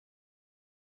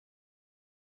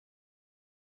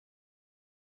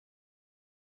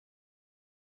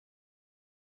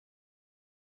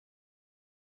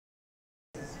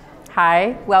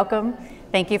Hi, welcome.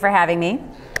 Thank you for having me.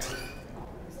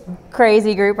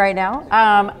 Crazy group right now.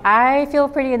 I feel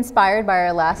pretty inspired by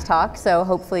our last talk, so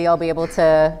hopefully I'll be able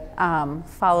to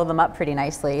follow them up pretty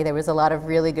nicely. There was a lot of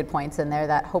really good points in there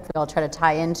that hopefully I'll try to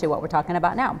tie into what we're talking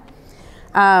about now.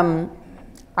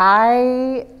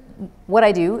 What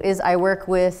I do is I work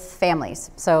with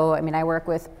families. So, I work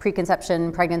with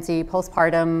preconception, pregnancy,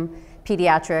 postpartum,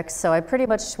 pediatrics. So I pretty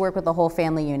much work with the whole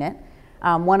family unit.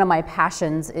 One of my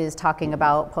passions is talking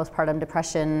about postpartum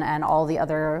depression and all the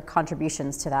other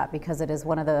contributions to that, because it is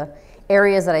one of the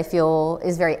areas that I feel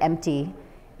is very empty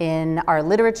in our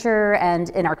literature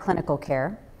and in our clinical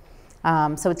care.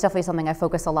 So it's definitely something I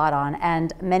focus a lot on.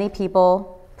 And many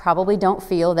people probably don't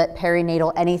feel that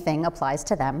perinatal anything applies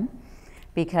to them,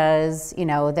 because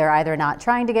they're either not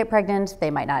trying to get pregnant,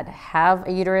 they might not have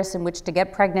a uterus in which to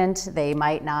get pregnant, they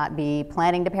might not be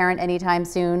planning to parent anytime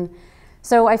soon.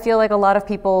 So I feel like a lot of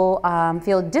people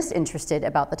feel disinterested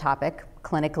about the topic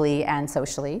clinically and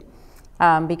socially,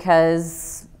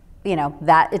 because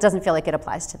that it doesn't feel like it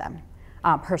applies to them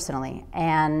personally.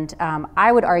 And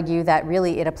I would argue that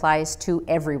really it applies to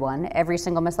everyone. Every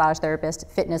single massage therapist,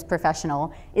 fitness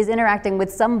professional is interacting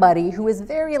with somebody who is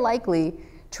very likely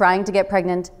trying to get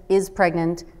pregnant, is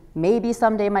pregnant, maybe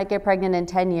someday might get pregnant in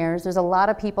 10 years. There's a lot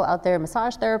of people out there,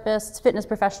 massage therapists, fitness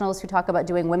professionals, who talk about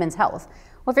doing women's health.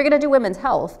 Well, if you're gonna do women's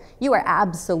health, you are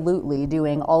absolutely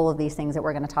doing all of these things that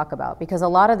we're gonna talk about, because a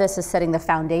lot of this is setting the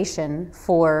foundation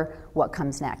for what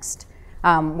comes next.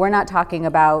 We're not talking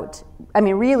about,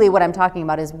 really what I'm talking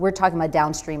about is we're talking about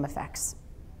downstream effects.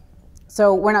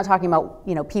 So we're not talking about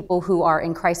people who are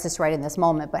in crisis right in this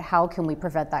moment, but how can we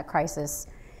prevent that crisis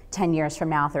 10 years from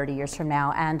now, 30 years from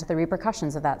now, and the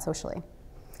repercussions of that socially.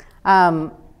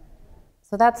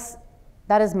 So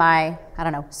that is my,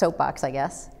 soapbox, I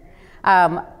guess.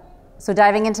 So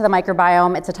diving into the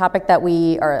microbiome, it's a topic that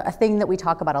a thing that we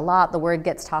talk about a lot. The word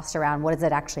gets tossed around. What does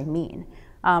it actually mean?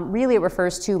 Really, it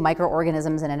refers to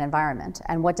microorganisms in an environment.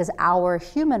 And what does our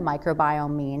human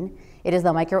microbiome mean? It is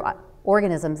the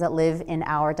microorganisms that live in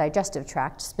our digestive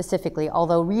tract specifically,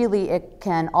 although really it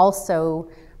can also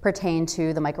pertain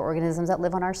to the microorganisms that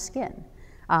live on our skin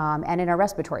and in our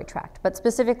respiratory tract. But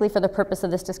specifically for the purpose of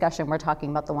this discussion, we're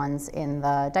talking about the ones in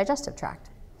the digestive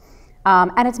tract.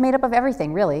 And it's made up of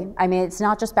everything, really. It's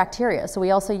not just bacteria. So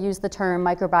we also use the term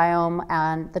microbiome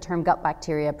and the term gut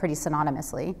bacteria pretty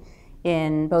synonymously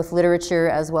in both literature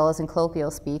as well as in colloquial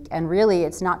speak. And really,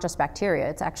 it's not just bacteria.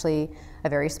 It's actually a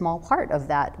very small part of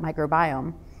that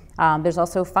microbiome. There's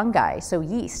also fungi, so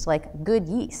yeast, like good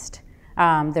yeast.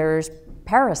 There's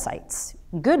parasites,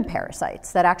 good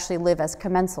parasites that actually live as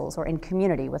commensals or in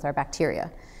community with our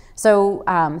bacteria. So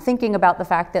thinking about the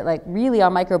fact that really our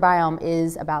microbiome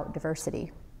is about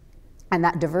diversity, and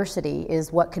that diversity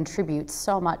is what contributes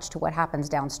so much to what happens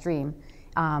downstream,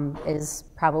 is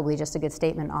probably just a good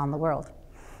statement on the world.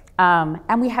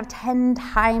 And we have 10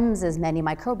 times as many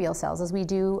microbial cells as we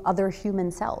do other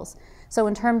human cells. So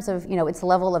in terms of its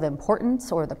level of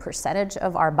importance, or the percentage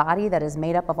of our body that is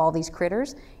made up of all these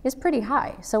critters, is pretty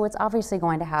high. So it's obviously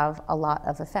going to have a lot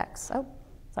of effects. Oh,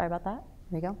 sorry about that.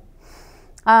 There you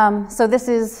go. So this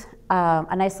is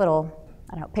a nice little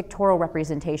pictorial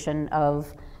representation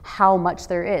of how much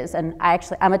there is. And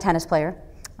I'm a tennis player.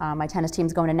 My tennis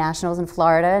team's going to nationals in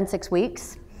Florida in 6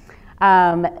 weeks.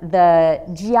 The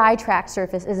GI tract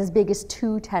surface is as big as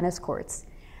 2 tennis courts.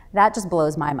 That just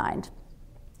blows my mind.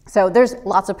 So there's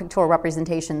lots of pictorial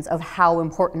representations of how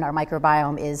important our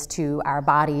microbiome is to our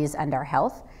bodies and our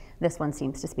health. This one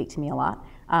seems to speak to me a lot.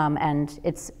 And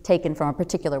it's taken from a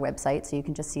particular website, so you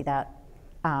can just see that,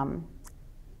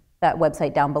 that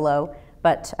website down below,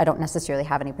 but I don't necessarily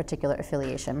have any particular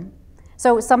affiliation.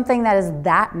 So something that is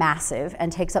that massive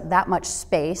and takes up that much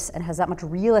space and has that much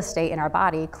real estate in our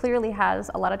body clearly has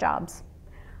a lot of jobs.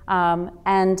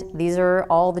 And these are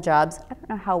all the jobs. I don't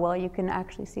know how well you can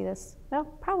actually see this. Well,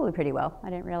 probably pretty well. I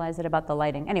didn't realize it about the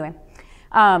lighting. Anyway,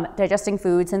 digesting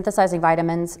food, synthesizing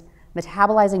vitamins,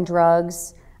 metabolizing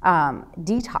drugs,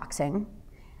 detoxing,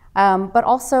 but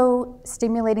also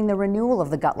stimulating the renewal of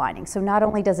the gut lining. So not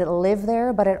only does it live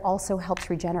there, but it also helps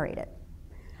regenerate it.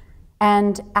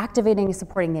 And activating and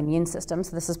supporting the immune system.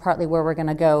 So this is partly where we're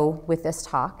gonna go with this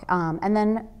talk. And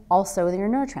then also your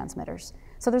neurotransmitters.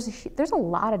 So there's a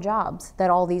lot of jobs that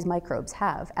all these microbes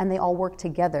have, and they all work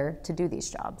together to do these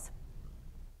jobs.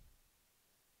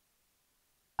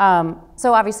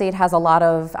 So obviously it has a lot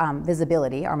of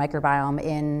visibility, our microbiome,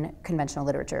 in conventional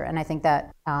literature. And I think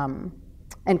that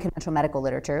in conventional medical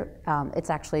literature,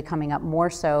 it's actually coming up more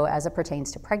so as it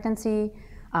pertains to pregnancy,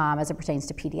 as it pertains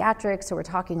to pediatrics. So we're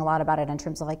talking a lot about it in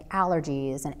terms of like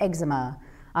allergies and eczema,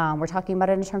 We're talking about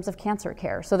it in terms of cancer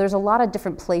care. So there's a lot of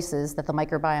different places that the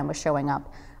microbiome was showing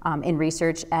up in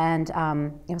research. And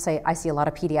say I see a lot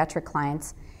of pediatric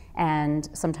clients, and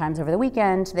sometimes over the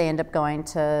weekend they end up going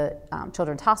to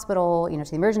Children's Hospital, to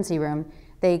the emergency room.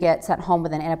 They get sent home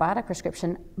with an antibiotic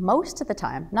prescription. Most of the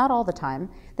time, not all the time,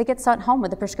 they get sent home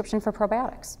with a prescription for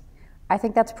probiotics. I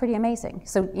think that's pretty amazing.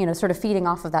 So, sort of feeding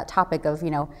off of that topic of,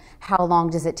 how long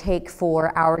does it take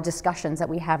for our discussions that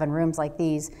we have in rooms like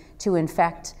these to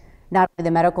infect not only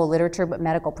the medical literature, but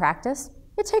medical practice?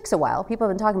 It takes a while. People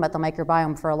have been talking about the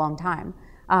microbiome for a long time,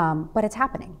 but it's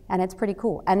happening, and it's pretty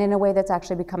cool, and in a way that's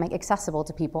actually becoming accessible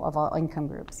to people of all income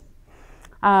groups.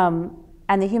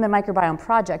 And the Human Microbiome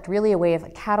Project, really a way of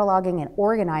cataloging and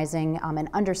organizing and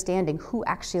understanding who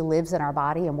actually lives in our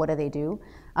body and what do they do.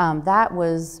 That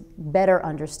was better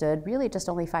understood really just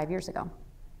only 5 years ago.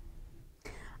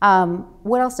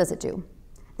 What else does it do?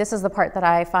 This is the part that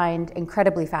I find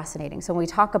incredibly fascinating. So when we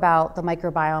talk about the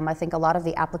microbiome, I think a lot of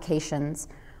the applications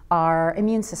are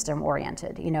immune system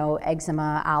oriented,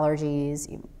 eczema, allergies,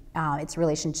 its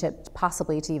relationship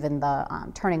possibly to even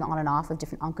the turning on and off of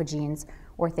different oncogenes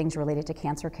or things related to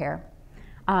cancer care.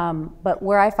 But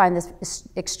where I find this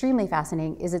extremely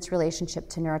fascinating is its relationship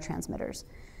to neurotransmitters.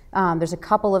 There's a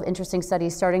couple of interesting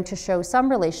studies starting to show some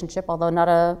relationship,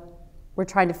 although we're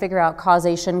trying to figure out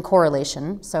causation,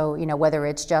 correlation. So, whether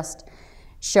it's just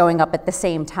showing up at the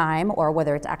same time or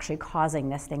whether it's actually causing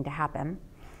this thing to happen.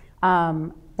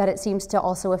 That it seems to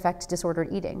also affect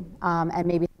disordered eating and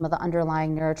maybe some of the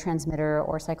underlying neurotransmitter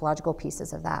or psychological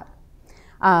pieces of that.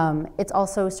 It's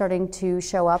also starting to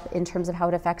show up in terms of how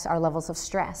it affects our levels of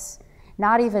stress.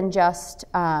 Not even just,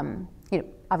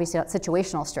 obviously not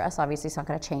situational stress, obviously it's not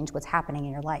going to change what's happening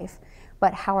in your life,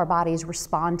 but how our bodies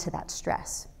respond to that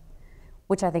stress,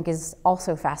 which I think is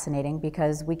also fascinating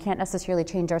because we can't necessarily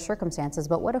change our circumstances,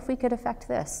 but what if we could affect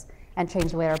this and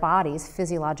change the way our bodies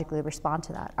physiologically respond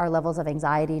to that, our levels of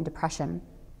anxiety and depression.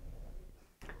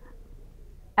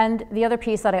 And the other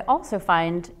piece that I also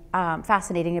find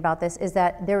fascinating about this is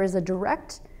that there is a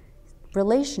direct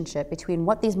relationship between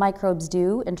what these microbes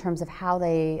do in terms of how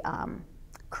they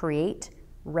create,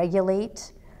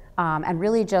 regulate, and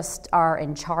really just are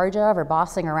in charge of or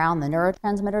bossing around the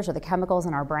neurotransmitters or the chemicals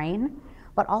in our brain,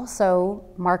 but also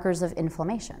markers of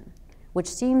inflammation, which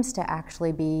seems to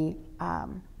actually be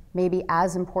maybe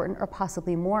as important or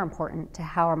possibly more important to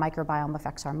how our microbiome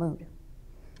affects our mood.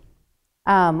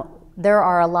 There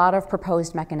are a lot of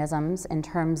proposed mechanisms in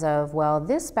terms of, well,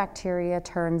 this bacteria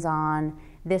turns on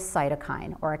this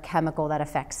cytokine or a chemical that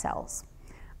affects cells.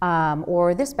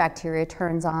 Or this bacteria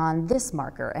turns on this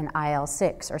marker, an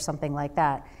IL-6 or something like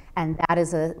that, and that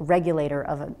is a regulator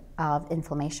of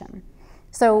inflammation.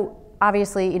 So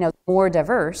obviously, the more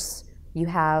diverse you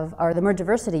have, or the more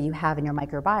diversity you have in your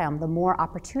microbiome, the more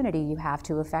opportunity you have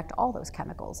to affect all those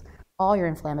chemicals, all your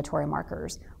inflammatory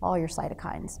markers, all your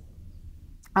cytokines.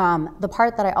 The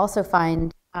part that I also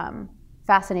find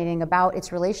fascinating about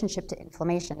its relationship to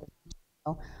inflammation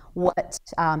is what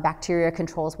bacteria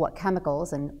controls what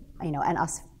chemicals, and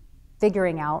us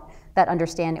figuring out that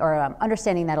understanding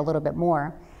that a little bit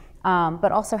more,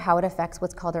 but also how it affects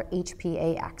what's called our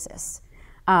HPA axis.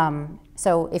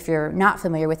 So if you're not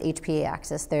familiar with HPA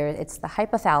axis, it's the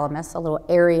hypothalamus, a little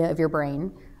area of your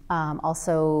brain,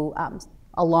 also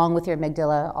along with your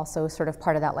amygdala, also sort of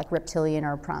part of that like reptilian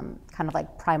or kind of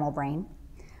like primal brain.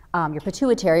 Your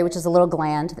pituitary, which is a little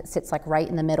gland that sits like right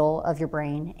in the middle of your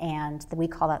brain, and we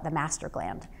call that the master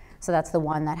gland. So that's the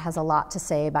one that has a lot to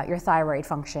say about your thyroid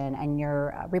function and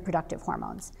your reproductive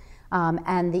hormones.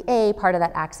 And the A part of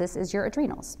that axis is your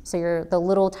adrenals. So the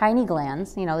little tiny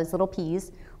glands, these little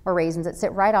peas or raisins that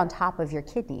sit right on top of your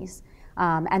kidneys,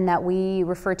 and that we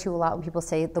refer to a lot when people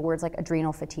say the words like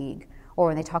adrenal fatigue, or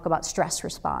when they talk about stress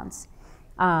response.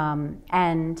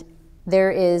 And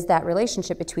there is that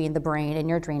relationship between the brain and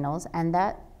your adrenals, and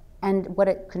what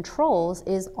it controls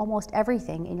is almost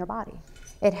everything in your body.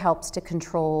 It helps to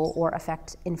control or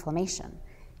affect inflammation,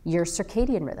 your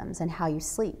circadian rhythms and how you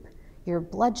sleep, your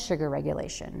blood sugar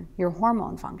regulation, your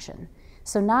hormone function.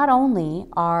 So not only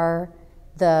are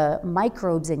the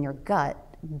microbes in your gut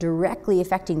directly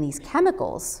affecting these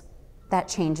chemicals that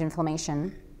change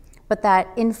inflammation, but that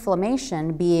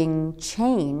inflammation being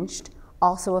changed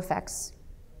also affects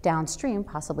downstream,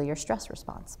 possibly your stress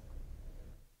response.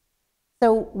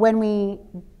 So when we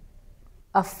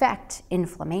affect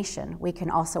inflammation, we can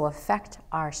also affect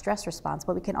our stress response,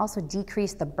 but we can also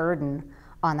decrease the burden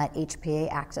on that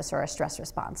HPA axis or our stress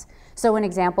response. So an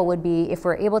example would be if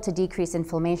we're able to decrease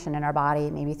inflammation in our body,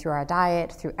 maybe through our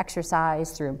diet, through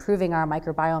exercise, through improving our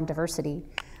microbiome diversity,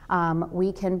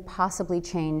 we can possibly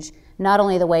change not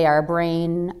only the way our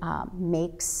brain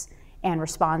makes and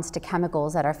responds to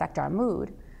chemicals that affect our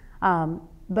mood,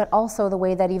 but also the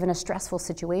way that even a stressful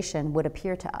situation would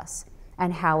appear to us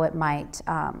and how it might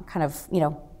kind of,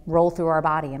 roll through our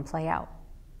body and play out.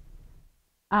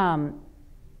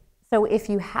 So if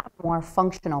you have more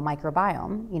functional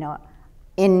microbiome,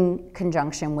 in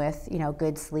conjunction with,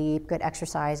 good sleep, good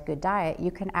exercise, good diet,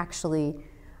 you can actually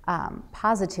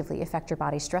positively affect your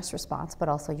body's stress response, but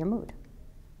also your mood.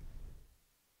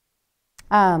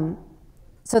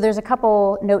 So there's a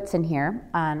couple notes in here,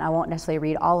 and I won't necessarily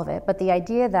read all of it, but the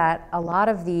idea that a lot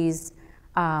of these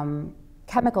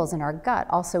chemicals in our gut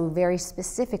also very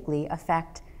specifically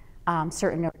affect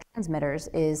certain neurotransmitters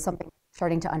is something we're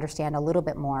starting to understand a little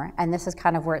bit more, and this is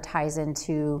kind of where it ties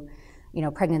into,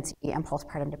 pregnancy and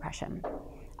postpartum depression.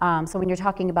 So when you're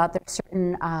talking about there's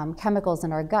certain chemicals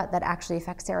in our gut that actually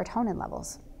affect serotonin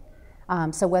levels.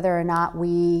 So whether or not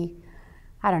we,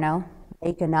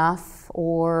 make enough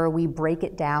or we break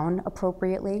it down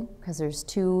appropriately, because there's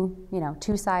two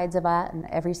sides of that in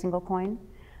every single coin,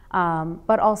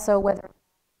 but also whether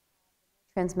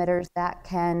transmitters that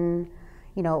can,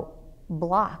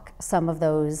 block some of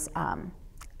those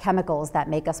chemicals that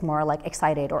make us more like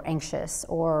excited or anxious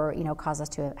or, cause us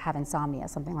to have insomnia,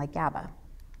 something like GABA.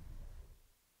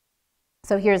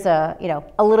 So here's a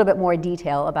little bit more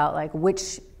detail about like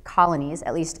which colonies,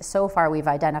 at least so far we've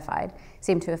identified,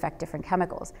 seem to affect different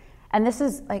chemicals. And this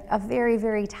is like a very,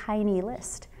 very tiny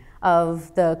list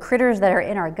of the critters that are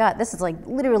in our gut. This is like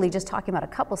literally just talking about a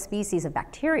couple species of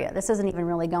bacteria. This isn't even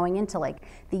really going into like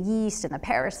the yeast and the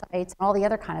parasites and all the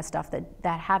other kind of stuff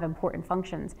that have important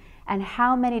functions, and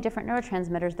how many different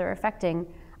neurotransmitters they're affecting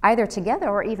either together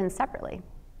or even separately.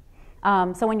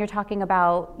 So when you're talking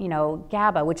about,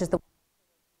 GABA, which is the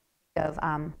of,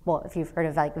 if you've heard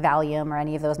of like Valium or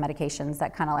any of those medications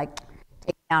that kind of like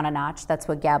take down a notch, that's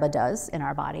what GABA does in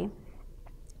our body.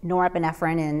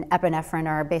 Norepinephrine and epinephrine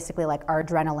are basically like our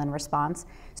adrenaline response.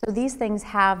 So these things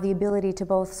have the ability to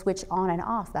both switch on and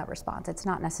off that response. It's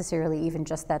not necessarily even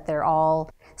just that they're all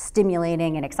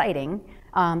stimulating and exciting,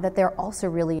 that they're also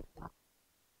really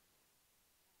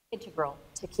integral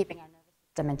to keeping our nervous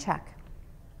system in check.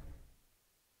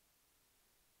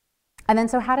 And then,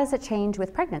 so how does it change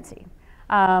with pregnancy?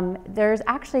 There's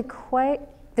actually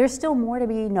there's still more to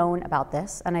be known about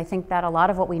this, and I think that a lot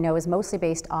of what we know is mostly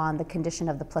based on the condition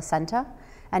of the placenta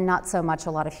and not so much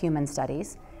a lot of human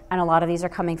studies. And a lot of these are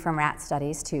coming from rat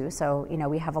studies too, so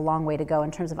we have a long way to go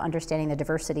in terms of understanding the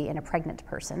diversity in a pregnant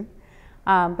person.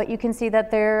 But you can see that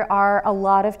there are a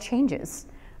lot of changes.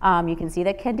 You can see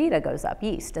that candida goes up,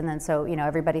 yeast, and then so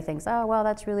everybody thinks, oh well,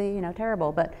 that's really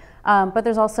terrible. But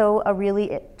there's also a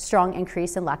really strong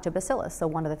increase in lactobacillus. So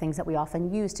one of the things that we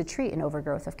often use to treat an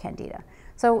overgrowth of candida.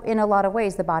 So in a lot of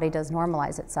ways, the body does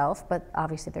normalize itself, but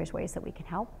obviously there's ways that we can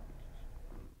help.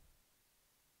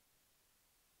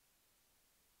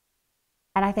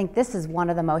 And I think this is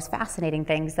one of the most fascinating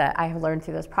things that I have learned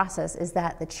through this process, is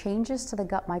that the changes to the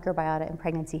gut microbiota in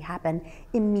pregnancy happen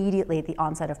immediately at the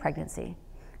onset of pregnancy.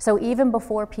 So even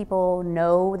before people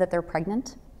know that they're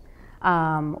pregnant,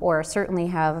 or certainly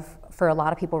have, for a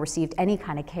lot of people, received any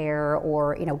kind of care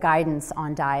or guidance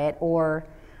on diet, or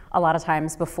a lot of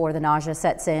times before the nausea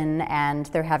sets in and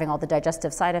they're having all the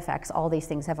digestive side effects, all these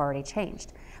things have already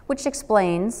changed, which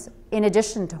explains, in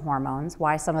addition to hormones,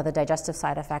 why some of the digestive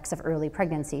side effects of early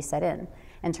pregnancy set in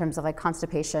terms of like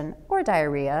constipation or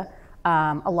diarrhea,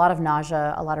 a lot of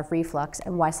nausea, a lot of reflux,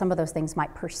 and why some of those things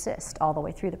might persist all the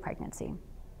way through the pregnancy.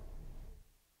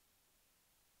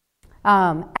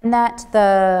 And that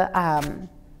the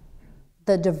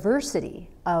diversity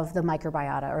of the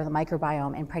microbiota or the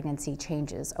microbiome in pregnancy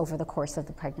changes over the course of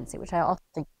the pregnancy, which I also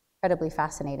think is incredibly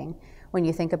fascinating when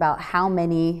you think about how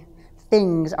many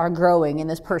things are growing in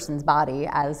this person's body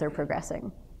as they're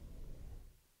progressing.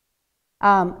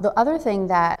 The other thing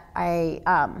that I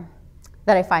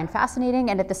find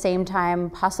fascinating and at the same time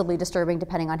possibly disturbing,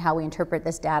 depending on how we interpret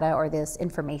this data or this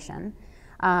information,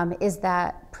 is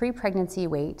that pre-pregnancy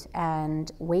weight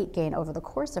and weight gain over the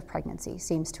course of pregnancy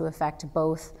seems to affect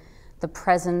both the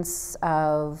presence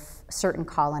of certain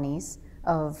colonies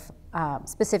of,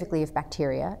 specifically of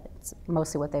bacteria, it's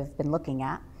mostly what they've been looking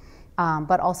at,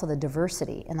 but also the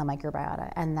diversity in the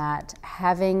microbiota, and that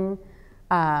having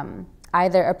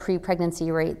either a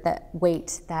pre-pregnancy weight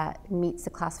that meets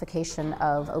the classification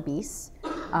of obese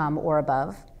or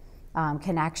above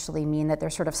can actually mean that they're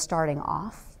sort of starting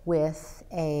off with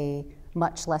a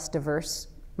much less diverse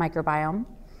microbiome,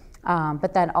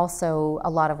 but then also a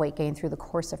lot of weight gain through the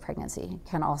course of pregnancy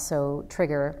can also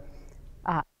trigger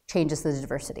changes to the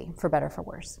diversity, for better or for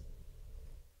worse.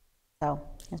 So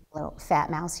There's a little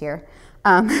fat mouse here,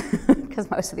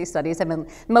 because most of these studies have been,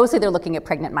 mostly they're looking at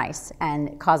pregnant mice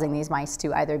and causing these mice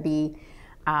to either be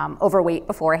overweight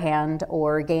beforehand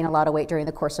or gain a lot of weight during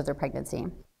the course of their pregnancy.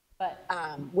 But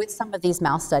with some of these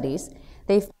mouse studies,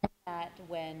 they find that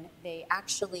when they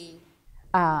actually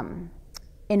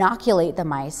inoculate the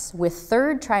mice with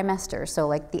third trimester, so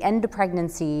like the end of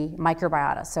pregnancy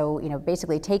microbiota, so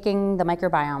basically taking the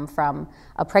microbiome from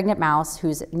a pregnant mouse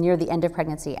who's near the end of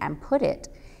pregnancy and put it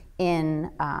in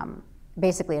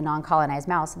basically a non-colonized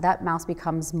mouse, that mouse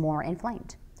becomes more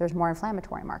inflamed. There's more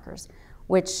inflammatory markers,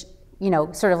 which,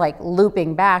 sort of like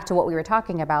looping back to what we were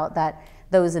talking about, that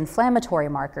those inflammatory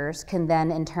markers can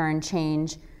then in turn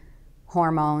change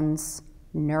hormones,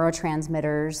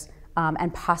 neurotransmitters,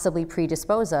 and possibly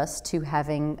predispose us to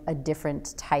having a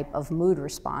different type of mood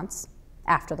response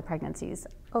after the pregnancy's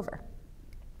over.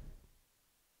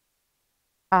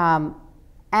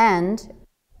 And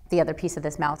the other piece of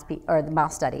this mouse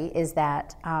study is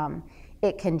that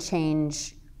it can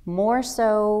change more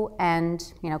so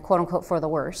and, quote unquote, for the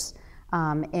worse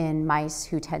in mice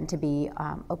who tend to be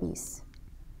obese.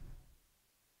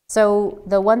 So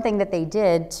the one thing that they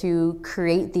did to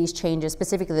create these changes,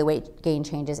 specifically the weight gain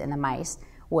changes in the mice,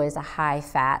 was a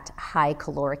high-fat,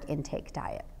 high-caloric intake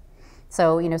diet.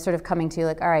 So, sort of coming to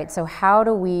like, all right, so how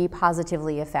do we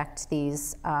positively affect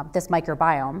these, this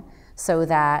microbiome so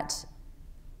that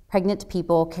pregnant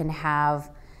people can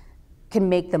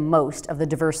make the most of the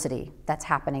diversity that's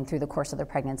happening through the course of their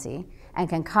pregnancy and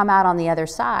can come out on the other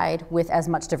side with as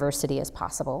much diversity as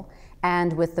possible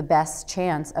and with the best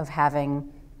chance of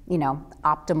having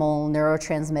optimal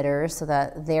neurotransmitters so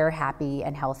that they're happy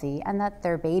and healthy and that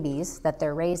their babies that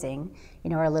they're raising,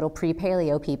 our little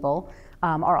pre-paleo people,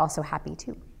 are also happy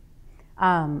too.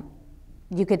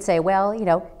 You could say, well,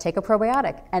 take a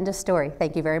probiotic, end of story,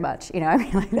 thank you very much.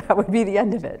 That would be the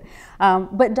end of it.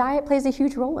 But diet plays a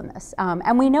huge role in this.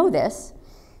 And we know this,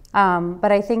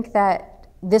 but I think that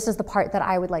this is the part that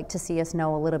I would like to see us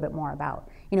know a little bit more about.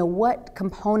 What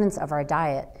components of our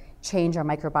diet change our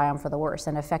microbiome for the worse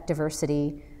and affect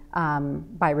diversity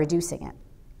by reducing it.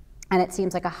 And it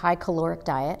seems like a high caloric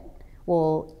diet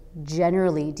will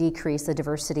generally decrease the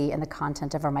diversity and the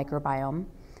content of our microbiome.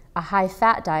 A high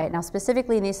fat diet, now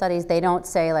specifically in these studies, they don't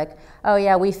say like, oh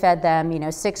yeah, we fed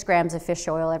them 6 grams of fish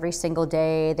oil every single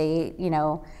day, they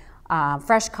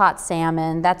fresh caught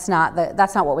salmon. That's not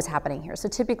what was happening here. So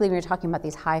typically when you're talking about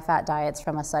these high fat diets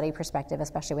from a study perspective,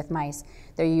 especially with mice,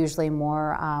 they're usually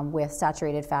more with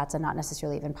saturated fats and not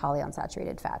necessarily even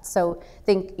polyunsaturated fats. So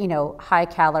think high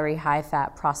calorie, high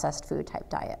fat processed food type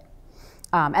diet.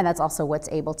 And that's also what's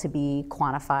able to be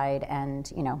quantified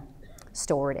and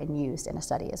stored and used in a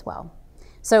study as well.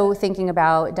 So thinking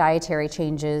about dietary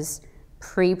changes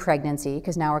pre-pregnancy,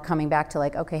 because now we're coming back to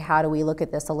like, okay, how do we look at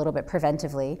this a little bit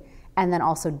preventively? And then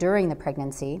also during the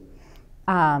pregnancy,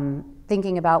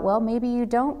 thinking about, well, maybe you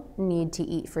don't need to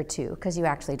eat for 2, because you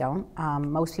actually don't.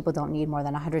 Most people don't need more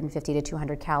than 150 to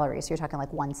 200 calories. So you're talking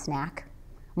like 1 snack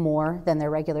more than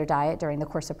their regular diet during the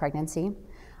course of pregnancy.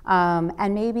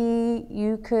 And maybe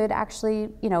you could actually,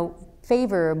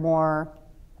 favor more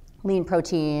lean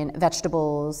protein,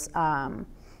 vegetables,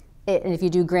 and if you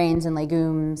do grains and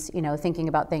legumes, thinking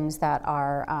about things that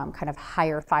are kind of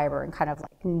higher fiber and kind of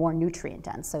like more nutrient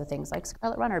dense. So things like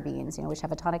scarlet runner beans, which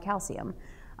have a ton of calcium,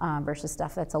 versus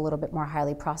stuff that's a little bit more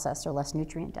highly processed or less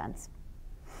nutrient dense.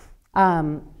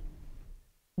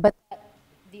 But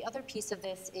the other piece of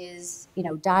this is,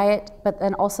 diet, but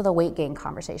then also the weight gain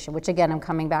conversation, which again, I'm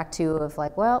coming back to of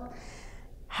like, well,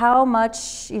 how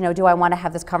much, do I want to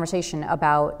have this conversation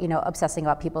about, obsessing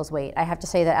about people's weight? I have to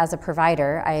say that as a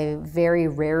provider, I very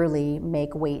rarely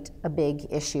make weight a big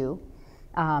issue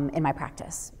in my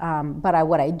practice. But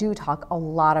what I do talk a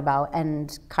lot about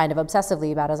and kind of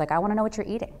obsessively about is like, I want to know what you're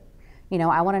eating.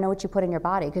 I want to know what you put in your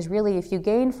body, because really if you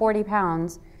gain 40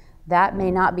 pounds, that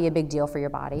may not be a big deal for your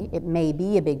body. It may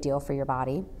be a big deal for your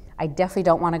body. I definitely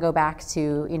don't want to go back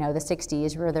to, the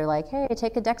 60s where they're like, hey,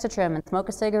 take a Dexatrim and smoke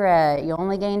a cigarette. You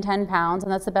only gain 10 pounds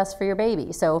and that's the best for your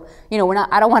baby. So, I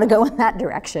don't want to go in that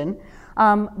direction.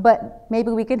 But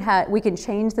maybe we can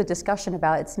change the discussion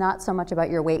about it's not so much about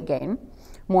your weight gain,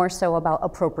 more so about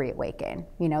appropriate weight gain.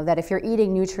 That if you're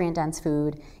eating nutrient dense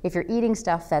food, if you're eating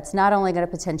stuff that's not only going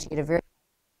to potentiate a very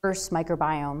diverse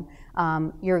microbiome,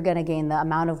 you're going to gain the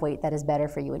amount of weight that is better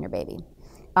for you and your baby.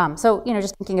 So,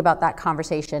 just thinking about that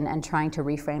conversation and trying to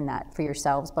reframe that for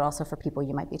yourselves, but also for people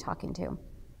you might be talking to.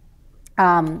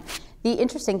 The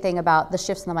interesting thing about the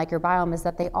shifts in the microbiome is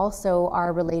that they also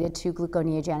are related to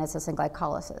gluconeogenesis and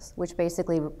glycolysis, which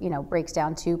basically, breaks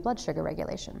down to blood sugar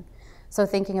regulation. So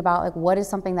thinking about like what is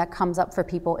something that comes up for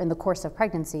people in the course of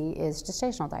pregnancy is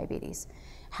gestational diabetes.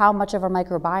 How much of our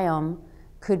microbiome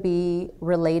could be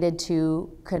related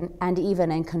to and even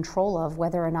in control of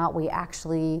whether or not we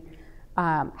actually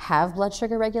have blood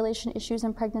sugar regulation issues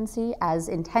in pregnancy as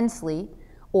intensely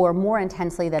or more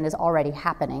intensely than is already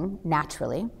happening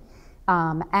naturally.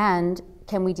 And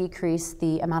can we decrease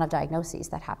the amount of diagnoses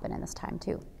that happen in this time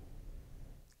too?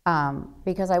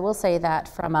 Because I will say that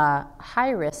from a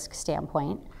high-risk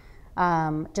standpoint,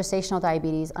 gestational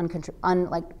diabetes,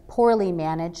 like poorly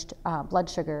managed blood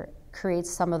sugar creates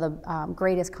some of the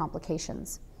greatest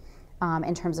complications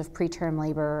in terms of preterm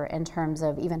labor, in terms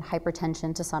of even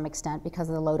hypertension to some extent because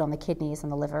of the load on the kidneys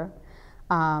and the liver,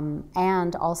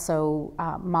 and also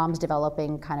moms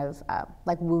developing kind of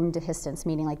like wound dehiscence,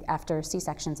 meaning like after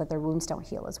C-sections that their wounds don't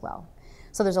heal as well.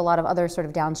 So there's a lot of other sort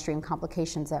of downstream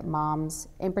complications that moms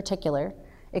in particular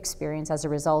experience as a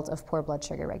result of poor blood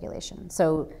sugar regulation.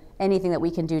 So anything that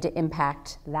we can do to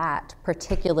impact that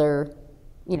particular,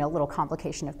 little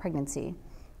complication of pregnancy,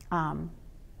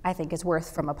 I think is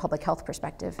worth, from a public health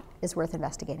perspective, is worth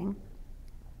investigating.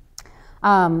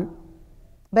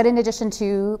 But in addition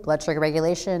to blood sugar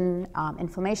regulation,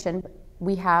 inflammation,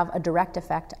 we have a direct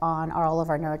effect on all of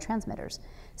our neurotransmitters.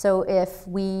 So if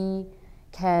we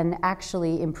can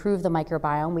actually improve the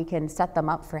microbiome, we can set them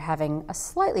up for having a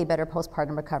slightly better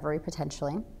postpartum recovery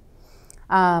potentially.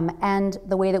 And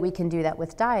the way that we can do that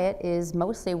with diet is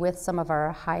mostly with some of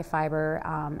our high fiber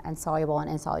and soluble and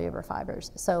insoluble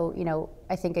fibers. So,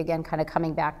 I think again, kind of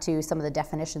coming back to some of the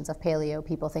definitions of paleo,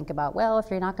 people think about, well, if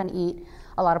you're not going to eat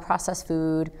a lot of processed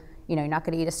food, you're not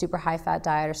going to eat a super high fat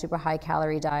diet or super high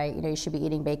calorie diet, you should be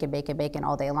eating bacon, bacon, bacon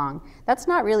all day long. That's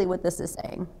not really what this is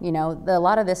saying. A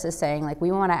lot of this is saying like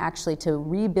we want to actually to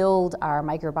rebuild our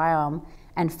microbiome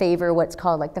and favor what's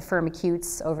called like the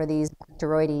firmicutes over these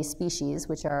Bacteroides species,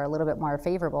 which are a little bit more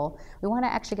favorable. We want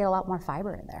to actually get a lot more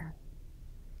fiber in there.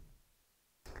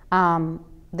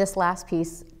 This last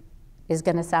piece is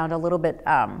going to sound a little bit,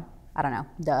 I don't know,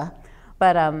 duh.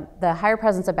 But the higher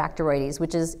presence of Bacteroides,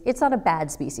 which is, it's not a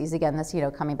bad species. Again, this,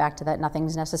 coming back to that,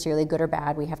 nothing's necessarily good or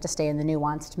bad. We have to stay in the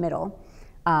nuanced middle.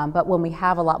 But when we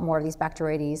have a lot more of these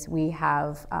Bacteroides, we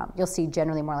have, you'll see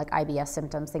generally more like IBS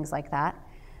symptoms, things like that.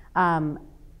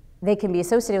 They can be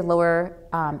associated with lower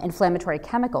inflammatory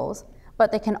chemicals,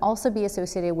 but they can also be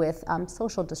associated with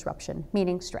social disruption,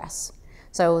 meaning stress.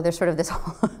 So there's sort of this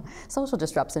social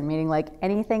disruption, meaning like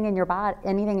anything in your body,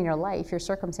 anything in your life, your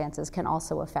circumstances can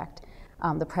also affect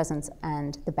the presence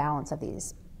and the balance of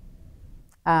these.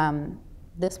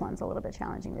 This one's a little bit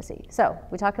challenging to see. So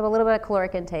we talked about a little bit of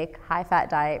caloric intake, high fat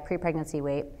diet, pre-pregnancy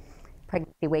weight,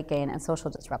 pregnancy weight gain, and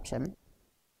social disruption.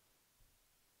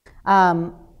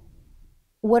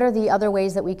 What are the other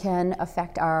ways that we can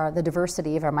affect the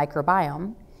diversity of our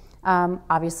microbiome?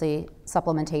 Obviously,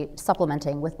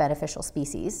 supplementing with beneficial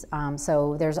species.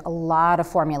 So there's a lot of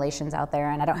formulations out there,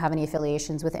 and I don't have any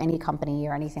affiliations with any company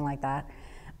or anything like that,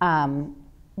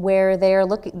 where they're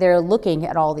looking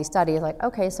at all these studies like,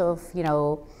 okay, so if,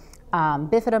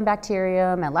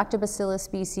 bifidobacterium and lactobacillus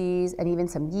species and even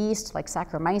some yeast like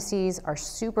Saccharomyces are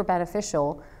super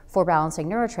beneficial for balancing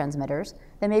neurotransmitters,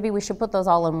 then maybe we should put those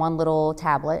all in one little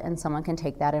tablet and someone can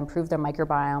take that, improve their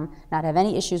microbiome, not have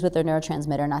any issues with their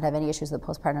neurotransmitter, not have any issues with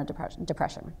postpartum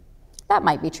depression. That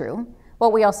might be true, but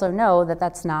we also know that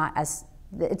it's not as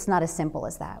simple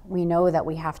as that. We know that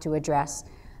we have to address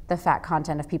the fat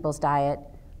content of people's diet,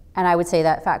 and I would say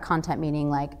that fat content meaning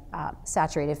like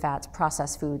saturated fats,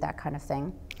 processed food, that kind of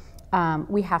thing.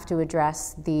 We have to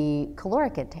address the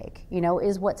caloric intake.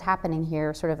 Is what's happening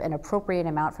here sort of an appropriate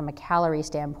amount from a calorie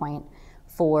standpoint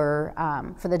for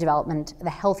the development, the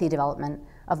healthy development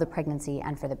of the pregnancy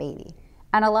and for the baby?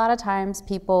 And a lot of times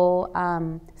people,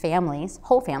 families,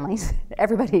 whole families,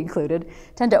 everybody included,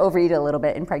 tend to overeat a little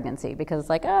bit in pregnancy because it's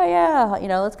like, oh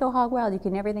yeah, let's go hog wild, you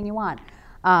can eat everything you want.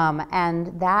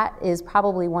 And that is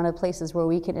probably one of the places where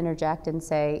we can interject and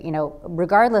say,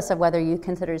 regardless of whether you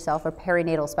consider yourself a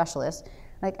perinatal specialist,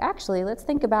 like actually let's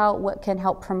think about what can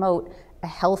help promote a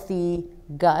healthy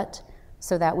gut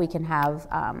so that we can have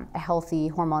a healthy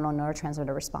hormonal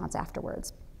neurotransmitter response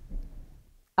afterwards.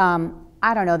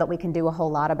 I don't know that we can do a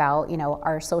whole lot about,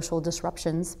 our social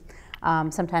disruptions.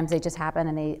 Sometimes they just happen,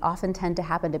 and they often tend to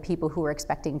happen to people who are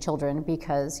expecting children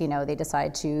because, they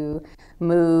decide to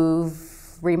move,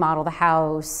 remodel the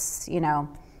house,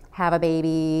 have a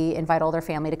baby, invite all their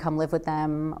family to come live with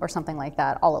them or something like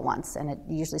that all at once. And it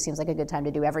usually seems like a good time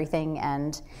to do everything.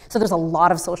 And so there's a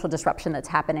lot of social disruption that's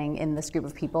happening in this group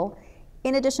of people.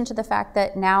 In addition to the fact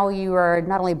that now you are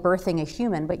not only birthing a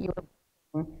human, but you're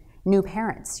birthing new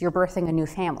parents, you're birthing a new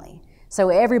family. So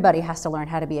everybody has to learn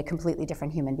how to be a completely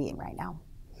different human being right now.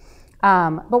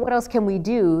 But what else can we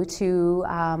do to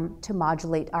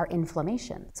modulate our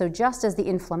inflammation? So just as the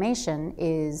inflammation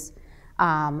is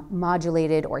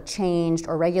modulated or changed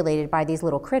or regulated by these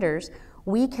little critters,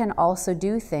 we can also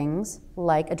do things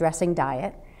like addressing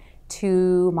diet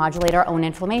to modulate our own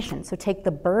inflammation. So take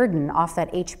the burden off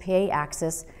that HPA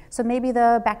axis, so maybe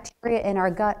the bacteria in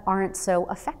our gut aren't so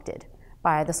affected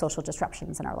by the social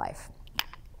disruptions in our life.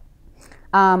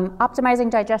 Optimizing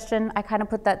digestion, I kind of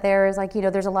put that there as like,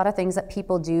 there's a lot of things that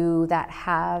people do that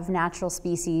have natural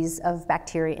species of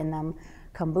bacteria in them.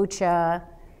 Kombucha,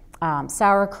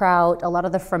 sauerkraut, a lot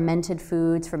of the fermented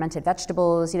foods, fermented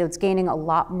vegetables, it's gaining a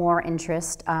lot more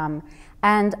interest.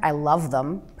 And I love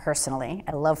them personally.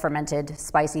 I love fermented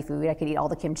spicy food. I could eat all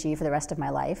the kimchi for the rest of my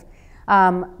life.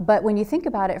 But when you think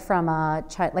about it from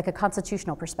like a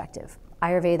constitutional perspective,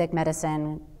 Ayurvedic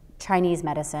medicine, Chinese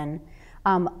medicine,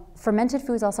 fermented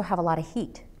foods also have a lot of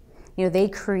heat. They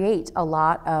create a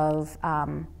lot of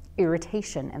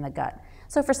irritation in the gut.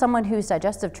 So for someone whose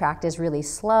digestive tract is really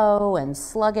slow and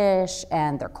sluggish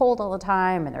and they're cold all the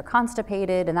time and they're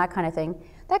constipated and that kind of thing,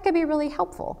 that could be really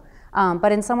helpful.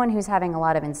 But in someone who's having a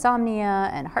lot of insomnia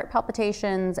and heart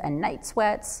palpitations and night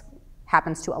sweats,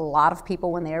 happens to a lot of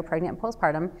people when they are pregnant and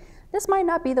postpartum, this might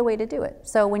not be the way to do it.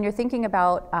 So when you're thinking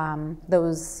about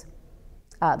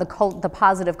the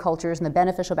positive cultures and the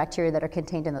beneficial bacteria that are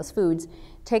contained in those foods,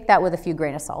 take that with a few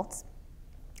grains of salt,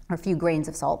 or a few grains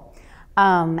of salt.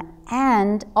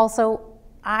 And also,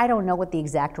 I don't know what the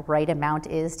exact right amount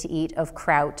is to eat of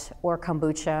kraut or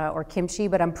kombucha or kimchi,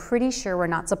 but I'm pretty sure we're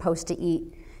not supposed to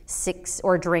eat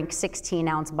or drink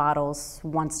 16-ounce bottles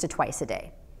once to twice a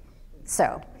day.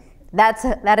 So that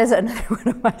is another one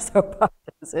of my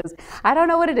soapboxes. I don't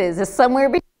know what it is. It's somewhere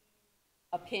between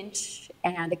a pinch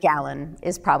and a gallon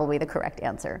is probably the correct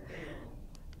answer.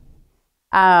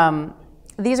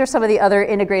 These are some of the other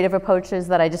integrative approaches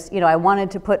that I just, I wanted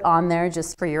to put on there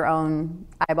just for your own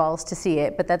eyeballs to see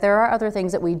it, but that there are other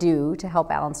things that we do to help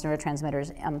balance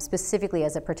neurotransmitters, specifically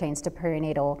as it pertains to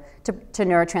perinatal, to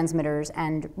neurotransmitters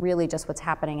and really just what's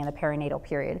happening in the perinatal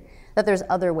period, that there's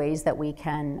other ways that we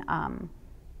can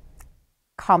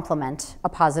complement a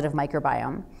positive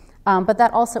microbiome. But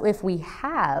that also, if we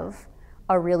have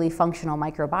a really functional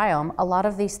microbiome, a lot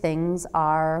of these things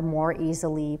are more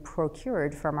easily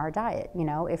procured from our diet.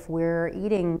 If we're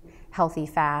eating healthy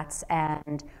fats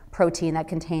and protein that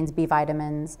contains B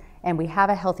vitamins, and we have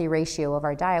a healthy ratio of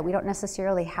our diet, we don't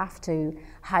necessarily have to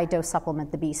high dose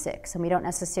supplement the B6, and we don't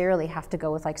necessarily have to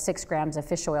go with like 6 grams of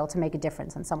fish oil to make a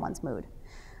difference in someone's mood.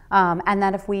 And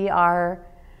that if we are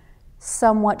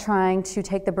somewhat trying to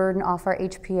take the burden off our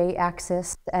HPA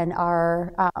axis and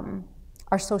our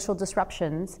social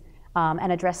disruptions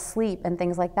and address sleep and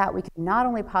things like that, we can not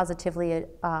only positively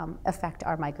affect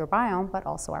our microbiome, but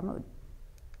also our mood.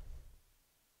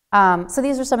 So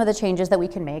these are some of the changes that we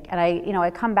can make. And I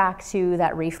come back to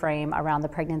that reframe around the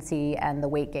pregnancy and the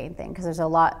weight gain thing, because there's a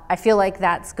lot, I feel like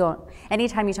that's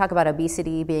anytime you talk about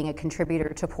obesity being a contributor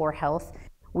to poor health,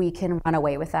 we can run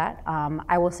away with that.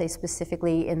 I will say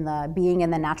specifically being in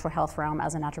the natural health realm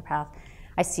as a naturopath,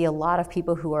 I see a lot of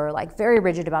people who are like very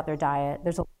rigid about their diet.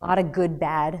 There's a lot of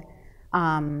good-bad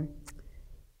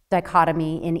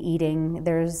dichotomy in eating.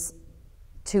 There's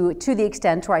to the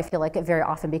extent where I feel like it very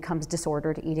often becomes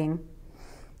disordered eating.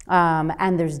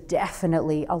 And there's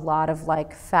definitely a lot of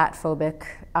like fat-phobic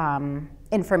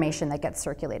information that gets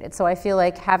circulated. So I feel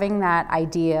like having that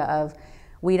idea of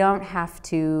we don't have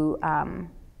to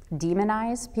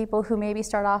demonize people who maybe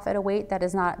start off at a weight that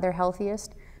is not their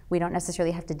healthiest. We don't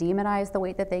necessarily have to demonize the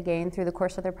weight that they gain through the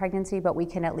course of their pregnancy, but we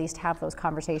can at least have those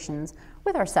conversations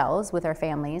with ourselves, with our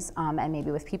families, and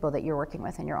maybe with people that you're working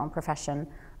with in your own profession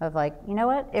of like, you know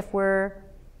what, if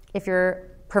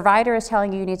your provider is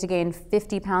telling you you need to gain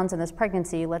 50 pounds in this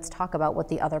pregnancy, let's talk about what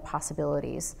the other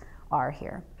possibilities are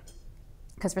here.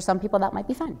 Because for some people that might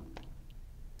be fun.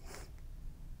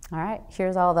 All right,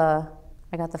 here's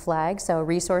I got the flag, so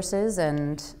resources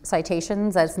and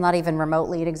citations. That's not even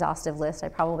remotely an exhaustive list. I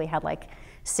probably had like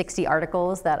 60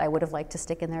 articles that I would have liked to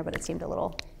stick in there, but it seemed a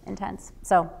little intense.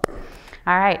 So,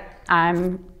 all right,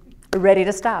 I'm ready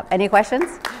to stop. Any questions?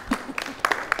 I'm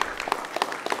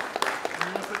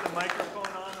going to put the microphone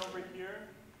on over here.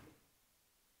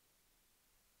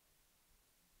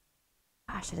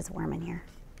 Gosh, it is warm in here.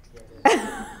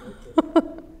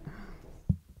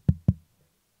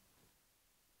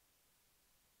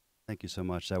 Thank you so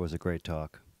much. That was a great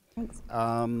talk. Thanks.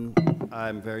 I'm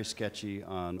very sketchy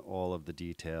on all of the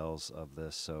details of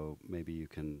this, so maybe you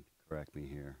can correct me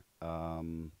here.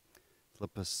 The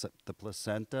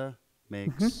placenta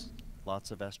makes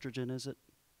lots of estrogen, is it?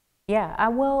 Yeah,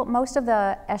 well, most of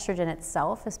the estrogen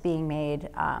itself is being made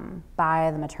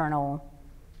by the maternal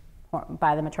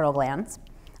glands,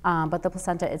 but the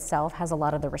placenta itself has a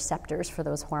lot of the receptors for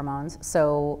those hormones.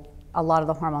 So a lot of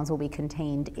the hormones will be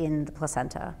contained in the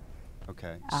placenta.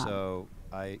 Okay, so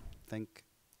I think,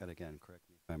 and again, correct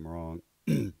me if I'm wrong,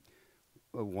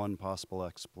 one possible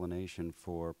explanation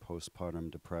for postpartum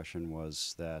depression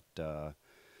was that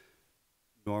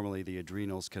normally the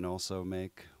adrenals can also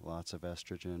make lots of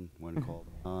estrogen when called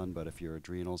on, but if your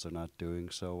adrenals are not doing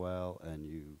so well and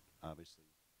you obviously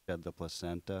shed the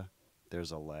placenta,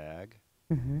 there's a lag.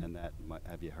 And that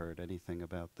have you heard anything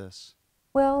about this?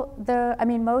 Well,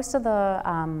 most of the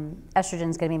estrogen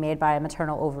is going to be made by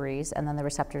maternal ovaries and then the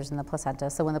receptors in the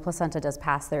placenta. So when the placenta does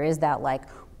pass, there is that like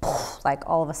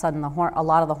all of a sudden a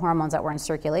lot of the hormones that were in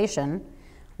circulation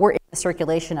were in the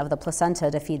circulation of the placenta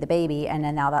to feed the baby, and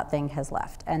then now that thing has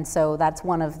left. And so that's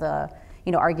one of the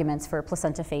arguments for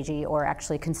placentophagy, or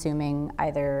actually consuming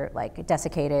either like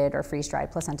desiccated or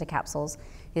freeze-dried placenta capsules,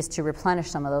 is to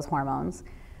replenish some of those hormones.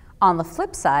 On the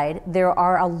flip side, there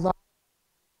are a lot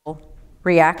of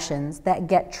reactions that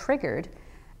get triggered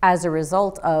as a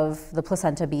result of the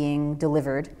placenta being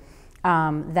delivered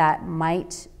that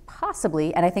might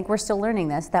possibly, and I think we're still learning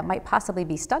this, that might possibly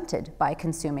be stunted by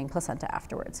consuming placenta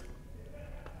afterwards.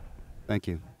 Thank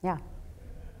you. Yeah.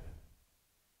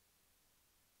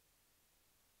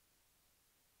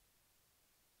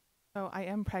 So I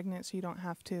am pregnant, so you don't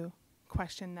have to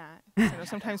question that. I know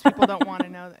sometimes people don't want to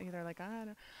know that. They're like, I don't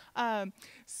know.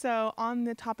 So on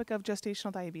the topic of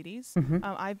gestational diabetes,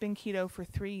 I've been keto for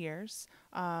 3 years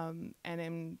and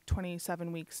I'm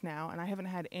 27 weeks now, and I haven't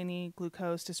had any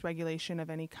glucose dysregulation of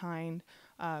any kind.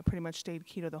 Pretty much stayed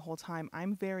keto the whole time.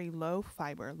 I'm very low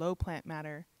fiber, low plant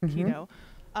matter keto.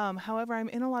 However, I'm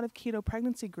in a lot of keto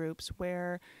pregnancy groups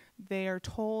where they are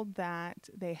told that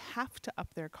they have to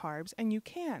up their carbs, and you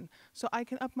can. So I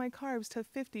can up my carbs to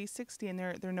 50, 60, and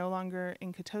they're no longer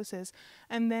in ketosis.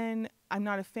 And then I'm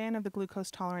not a fan of the glucose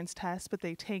tolerance test, but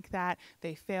they take that,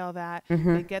 they fail that,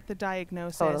 they get the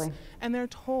diagnosis, and they're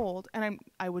told, and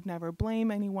I would never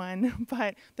blame anyone,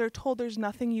 but they're told there's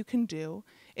nothing you can do.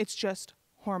 It's just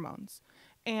hormones.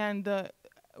 And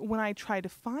when I try to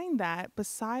find that,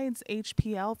 besides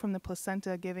HPL from the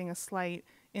placenta giving a slight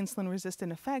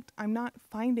insulin-resistant effect, I'm not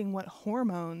finding what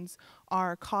hormones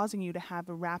are causing you to have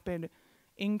a rapid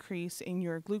increase in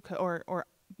your glucose or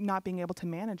not being able to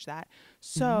manage that.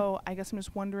 So I guess I'm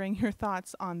just wondering your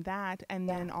thoughts on that, and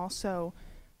then also,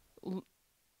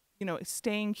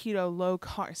 staying keto, low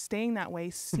carb, staying that way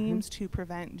seems to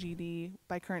prevent GD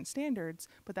by current standards,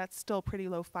 but that's still pretty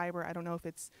low fiber. I don't know if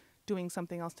it's doing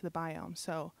something else to the biome.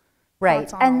 So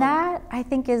right, and that I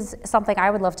think is something I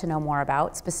would love to know more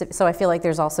about. So I feel like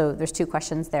there's two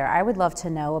questions there. I would love to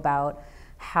know about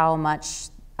how much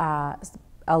a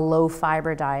low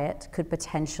fiber diet could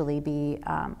potentially be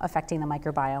affecting the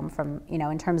microbiome from,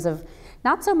 in terms of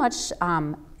not so much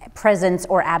presence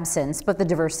or absence, but the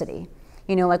diversity.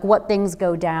 Like what things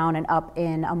go down and up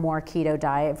in a more keto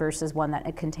diet versus one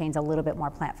that contains a little bit more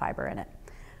plant fiber in it.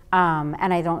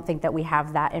 And I don't think that we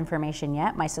have that information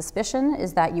yet. My suspicion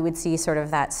is that you would see sort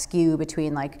of that skew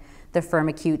between like the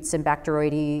firmicutes and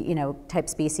Bacteroides, type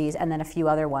species, and then a few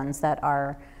other ones that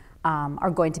are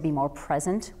going to be more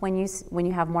present when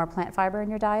you have more plant fiber in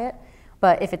your diet.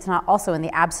 But if it's not also in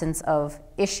the absence of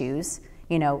issues,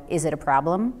 is it a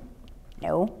problem?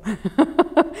 No.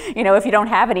 If you don't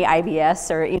have any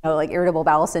IBS or like irritable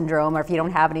bowel syndrome, or if you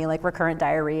don't have any like recurrent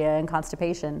diarrhea and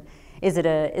constipation, is it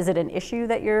an issue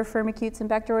that your firmicutes and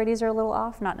Bacteroides are a little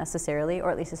off? Not necessarily, or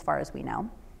at least as far as we know.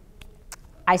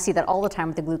 I see that all the time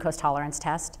with the glucose tolerance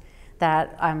test,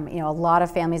 that a lot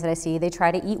of families that I see, they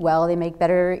try to eat well, they make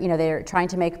better, they're trying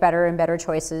to make better and better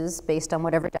choices based on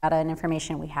whatever data and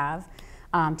information we have,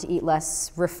 to eat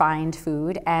less refined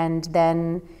food, and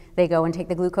then they go and take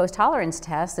the glucose tolerance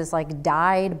test, this like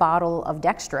dyed bottle of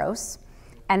dextrose,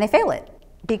 and they fail it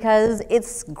because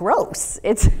it's gross.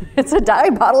 It's a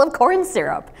dyed bottle of corn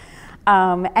syrup.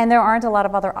 And there aren't a lot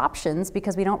of other options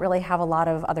because we don't really have a lot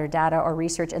of other data or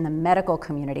research in the medical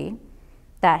community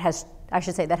that has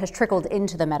trickled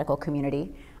into the medical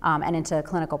community and into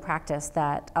clinical practice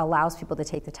that allows people to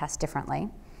take the test differently,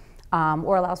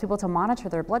 or allows people to monitor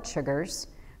their blood sugars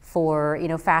for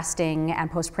fasting and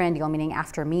postprandial, meaning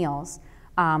after meals,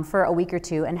 for a week or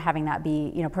two, and having that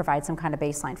be provide some kind of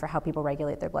baseline for how people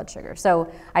regulate their blood sugar.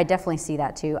 So I definitely see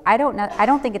that too. I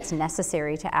don't think it's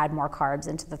necessary to add more carbs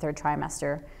into the third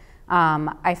trimester.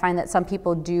 I find that some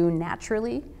people do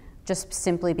naturally, just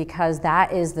simply because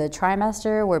that is the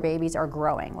trimester where babies are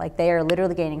growing. Like they are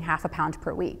literally gaining 0.5 pound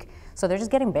per week. So they're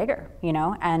just getting bigger,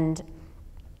 and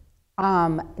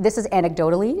This is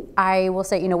anecdotally. I will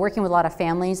say, working with a lot of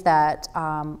families that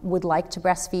would like to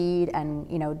breastfeed and,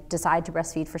 decide to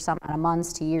breastfeed for some amount of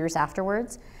months to years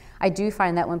afterwards, I do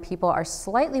find that when people are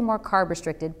slightly more carb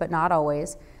restricted, but not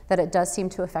always, that it does seem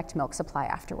to affect milk supply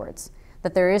afterwards.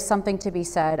 That there is something to be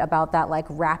said about that like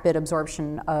rapid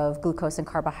absorption of glucose and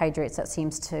carbohydrates that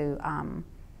seems to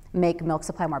make milk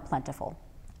supply more plentiful.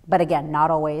 But again,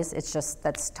 not always. It's just,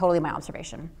 that's totally my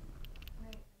observation.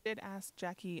 I did ask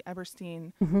Jackie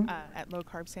Eberstein at Low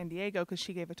Carb San Diego, because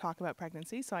she gave a talk about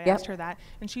pregnancy, so I asked her that,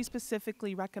 and she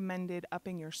specifically recommended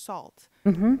upping your salt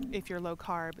if you're low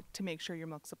carb to make sure your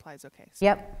milk supply is okay.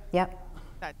 So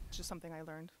that's just something I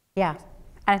learned. Yeah,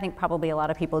 I think probably a lot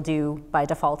of people do by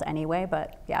default anyway,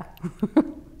 but yeah.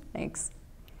 Thanks.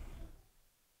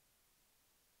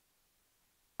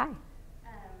 Hi.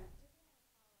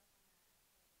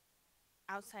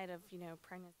 Outside of,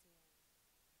 pregnancy.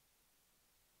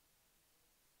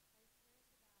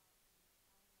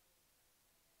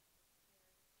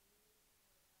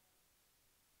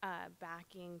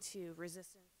 Backing to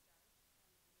resistance.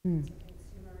 Consumer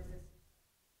resistance.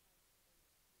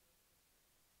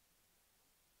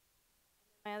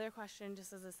 My other question,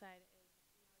 just as a side,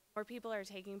 is more people are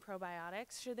taking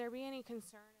probiotics. Should there be any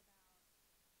concern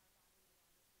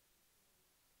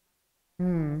about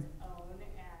our body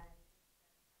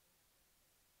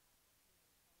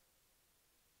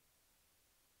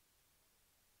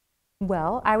own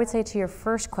Well, I would say to your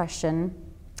first question,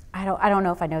 I don't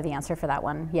know if I know the answer for that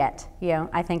one yet.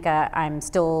 I think I'm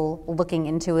still looking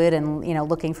into it and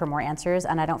looking for more answers,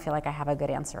 and I don't feel like I have a good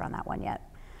answer on that one yet.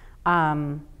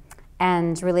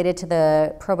 And related to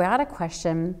the probiotic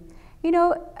question,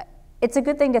 it's a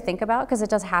good thing to think about, because it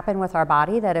does happen with our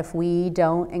body that if we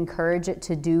don't encourage it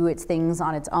to do its things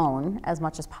on its own as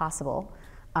much as possible,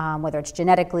 whether it's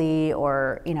genetically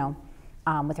or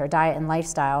with our diet and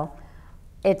lifestyle,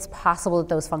 it's possible that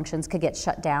those functions could get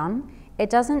shut down. It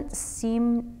doesn't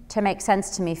seem to make sense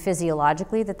to me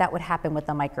physiologically that would happen with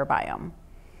the microbiome,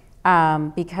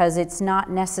 because it's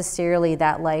not necessarily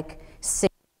that like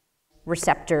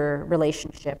receptor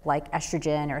relationship like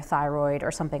estrogen or thyroid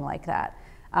or something like that.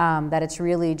 That it's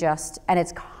really just, and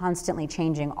it's constantly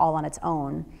changing all on its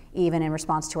own, even in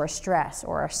response to our stress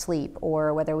or our sleep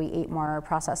or whether we ate more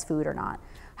processed food or not,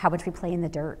 how much we play in the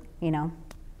dirt,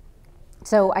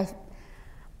 So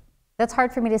that's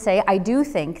hard for me to say. I do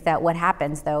think that what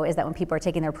happens, though, is that when people are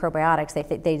taking their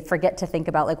probiotics, they forget to think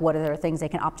about like what are the things they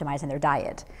can optimize in their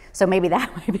diet. So maybe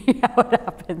that might be how it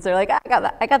happens. They're like, I got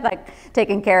that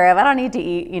taken care of. I don't need to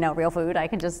eat, real food. I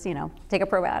can just, take a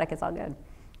probiotic. It's all good.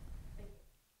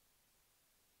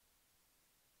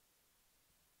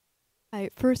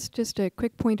 First, just a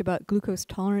quick point about glucose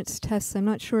tolerance tests. I'm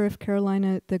not sure if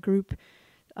Carolina, the group,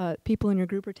 people in your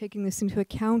group are taking this into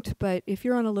account, but if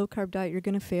you're on a low-carb diet, you're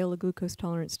going to fail a glucose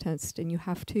tolerance test, and you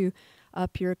have to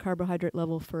up your carbohydrate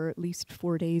level for at least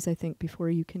 4 days, I think, before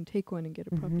you can take one and get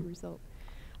a proper result.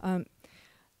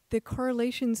 The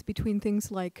correlations between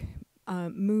things like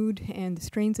mood and the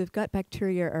strains of gut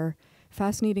bacteria are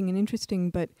fascinating and interesting,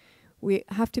 but we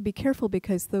have to be careful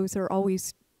because those are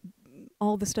always,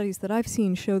 all the studies that I've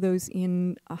seen show those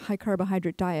in a high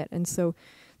carbohydrate diet, and so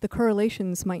the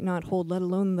correlations might not hold, let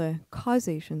alone the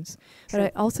causations. Sure. But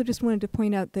I also just wanted to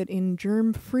point out that in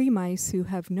germ-free mice who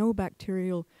have no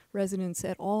bacterial residence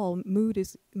at all, mood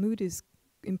is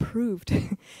improved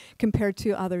compared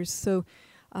to others. So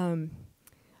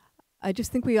I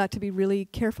just think we ought to be really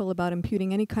careful about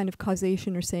imputing any kind of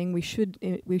causation or saying we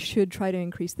should try to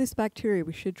increase this bacteria,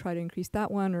 we should try to increase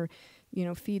that one, or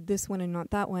feed this one and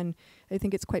not that one. I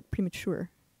think it's quite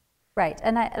premature. Right,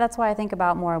 and that's why I think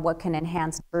about more what can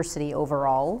enhance diversity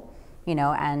overall,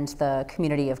 and the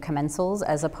community of commensals,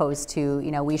 as opposed to,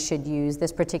 we should use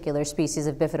this particular species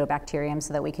of bifidobacterium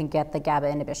so that we can get the GABA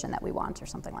inhibition that we want or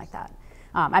something like that.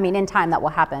 In time that will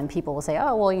happen. People will say,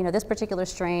 oh, well, this particular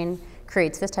strain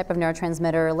creates this type of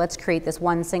neurotransmitter. Let's create this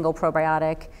one single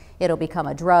probiotic. It'll become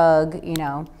a drug,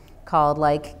 called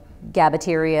like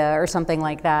Gabateria or something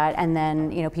like that. And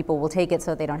then, people will take it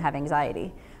so that they don't have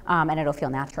anxiety. And it'll feel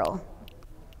natural.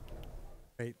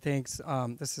 Great, thanks.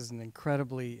 This is an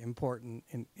incredibly important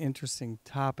and interesting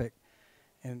topic,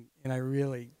 and I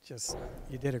really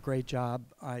you did a great job.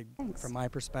 Thanks. From my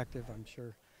perspective, I'm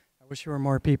sure. I wish there were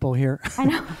more people here. I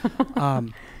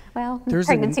know. Well,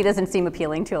 pregnancy doesn't seem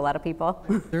appealing to a lot of people.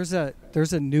 There's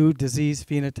a new disease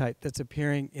phenotype that's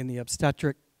appearing in the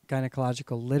obstetric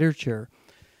gynecological literature,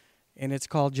 and it's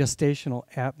called gestational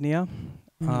apnea.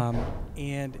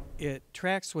 And it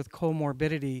tracks with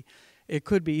comorbidity. It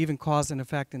could be even cause and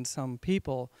effect in some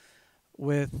people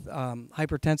with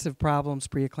hypertensive problems,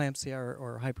 preeclampsia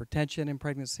or hypertension in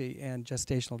pregnancy, and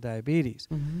gestational diabetes.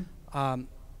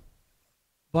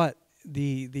 But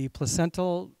the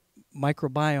placental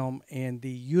microbiome and the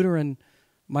uterine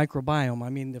microbiome, I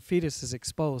mean, the fetus is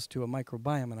exposed to a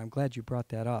microbiome, and I'm glad you brought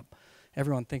that up.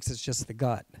 Everyone thinks it's just the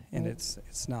gut, and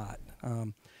it's not.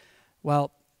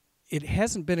 Well, it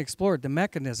hasn't been explored, the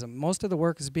mechanism. Most of the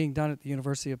work is being done at the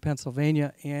University of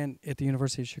Pennsylvania and at the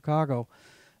University of Chicago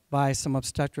by some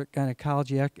obstetric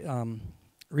gynecology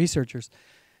researchers.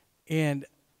 And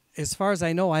as far as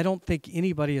I know, I don't think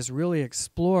anybody has really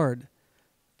explored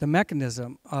the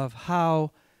mechanism of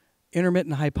how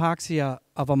intermittent hypoxia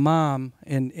of a mom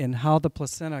and how the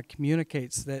placenta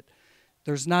communicates that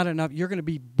there's not enough, you're going to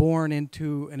be born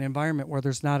into an environment where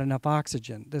there's not enough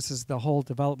oxygen. This is the whole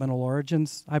developmental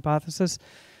origins hypothesis,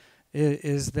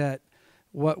 is that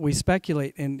what we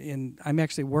speculate, and I'm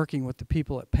actually working with the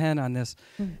people at Penn on this,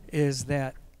 is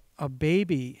that a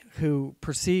baby who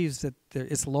perceives that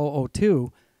it's low O2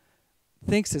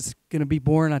 thinks it's going to be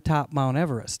born atop Mount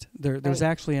Everest. There's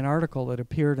actually an article that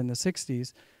appeared in the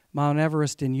 60s, Mount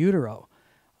Everest in utero.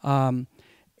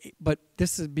 But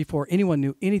this is before anyone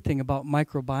knew anything about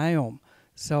microbiome.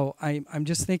 So I'm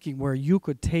just thinking where you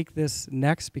could take this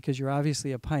next, because you're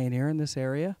obviously a pioneer in this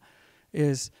area,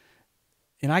 is,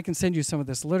 and I can send you some of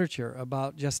this literature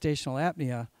about gestational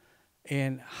apnea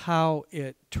and how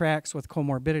it tracks with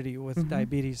comorbidity with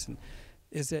diabetes. And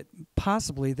is it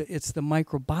possibly that it's the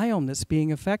microbiome that's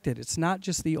being affected? It's not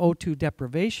just the O2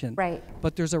 deprivation,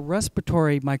 but there's a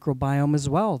respiratory microbiome as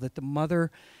well, that the mother,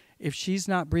 if she's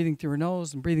not breathing through her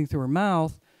nose and breathing through her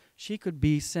mouth, she could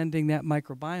be sending that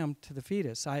microbiome to the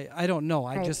fetus. I don't know.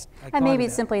 I and maybe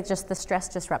it's simply just the stress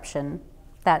disruption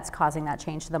that's causing that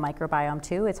change to the microbiome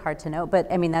too. It's hard to know.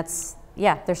 But I mean, that's,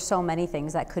 there's so many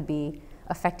things that could be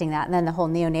affecting that. And then the whole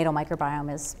neonatal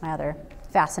microbiome is my other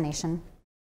fascination.